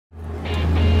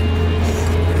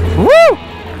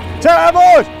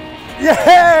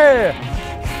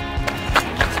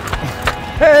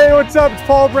what's up? It's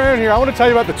Paul Brown here. I want to tell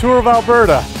you about the Tour of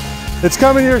Alberta. It's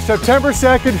coming here September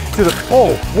 2nd to the,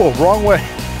 oh, whoa, wrong way.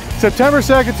 September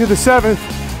 2nd to the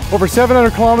 7th, over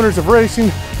 700 kilometers of racing,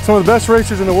 some of the best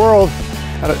racers in the world.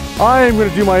 And I am going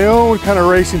to do my own kind of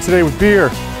racing today with beer.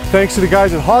 Thanks to the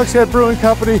guys at Hogshead Brewing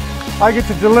Company, I get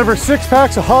to deliver 6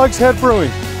 packs of Hogshead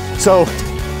Brewing. So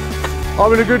I'm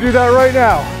going to go do that right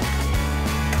now.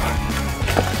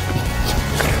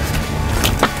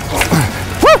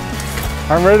 Woo!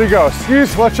 I'm ready to go.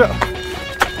 Excuse, watch out.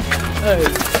 Hey.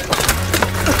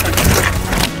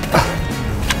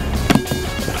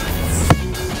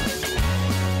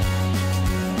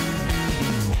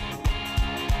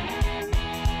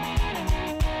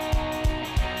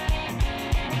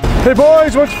 Hey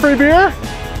boys, want some free beer?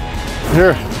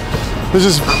 Here, this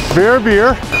is beer.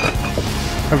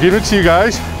 I'm giving it to you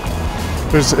guys.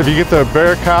 If you get the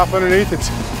bear cap underneath, it's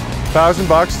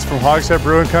 $1,000. It's from Hogshead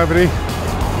Brewing Company.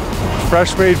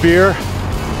 Fresh made beer.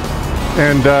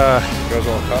 And goes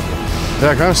all coffee.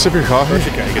 Yeah, can I sip your coffee? Of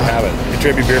course you can. You can have it. You can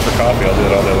trade me beer for coffee. I'll do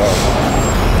it all day long.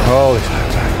 Holy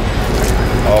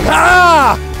Oh my.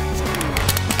 Ah!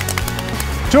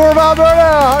 Tour of Alberta,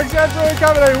 Hogshead Brewing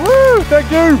Company. Woo!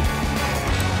 Thank you.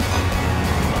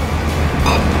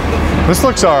 This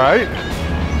looks all right.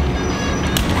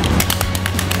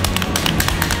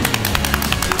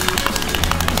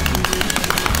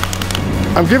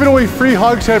 I'm giving away free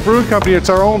Hogshead Brewing Company. It's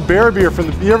our own bear beer from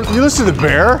the. You listen to the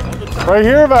bear? Right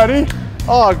here, buddy.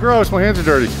 Oh, gross. My hands are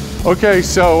dirty. Okay,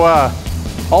 so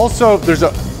also there's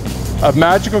a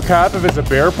magical cap if it's a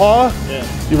bear paw. Yeah.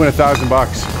 You win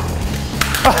 $1,000.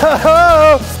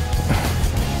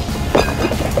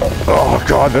 Oh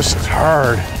God, this is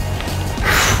hard.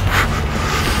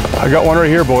 I got one right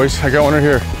here, boys. I got one right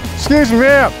here. Excuse me,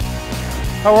 ma'am.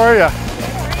 How are ya?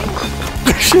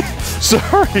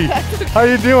 Sorry. How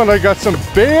you doing? I got some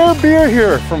bear beer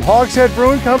here from Hogshead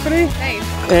Brewing Company. Nice.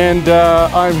 And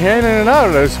I'm handing it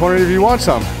out. I was wondering if you want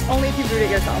some. Only if you brewed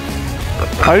it yourself.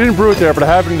 I didn't brew it there, but I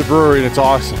have it in the brewery and it's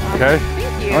awesome, okay?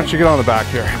 Thank you. Why don't you get on the back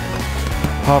here?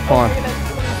 Hop on.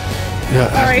 Yeah,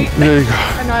 sorry. There you go.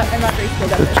 I'm not very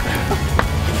skilled at this.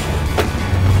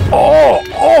 Oh!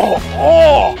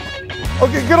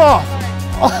 Okay, get off.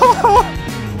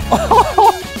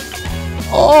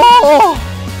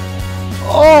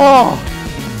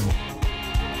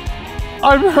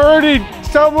 I'm hurting.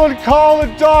 Someone call a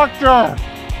doctor.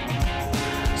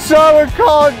 Someone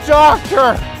call a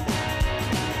doctor.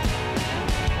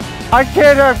 I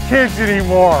can't have kids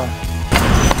anymore.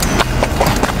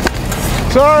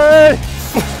 Sorry.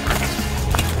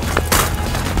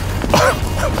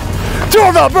 Tour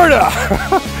of Alberta.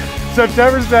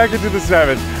 September 2nd to the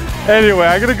 7th. Anyway,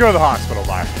 I gotta go to the hospital.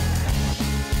 Bye.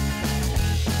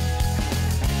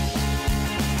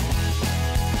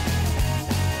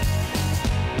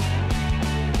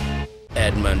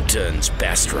 Edmonton's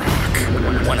best rock.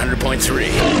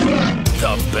 100.3.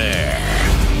 The Bear.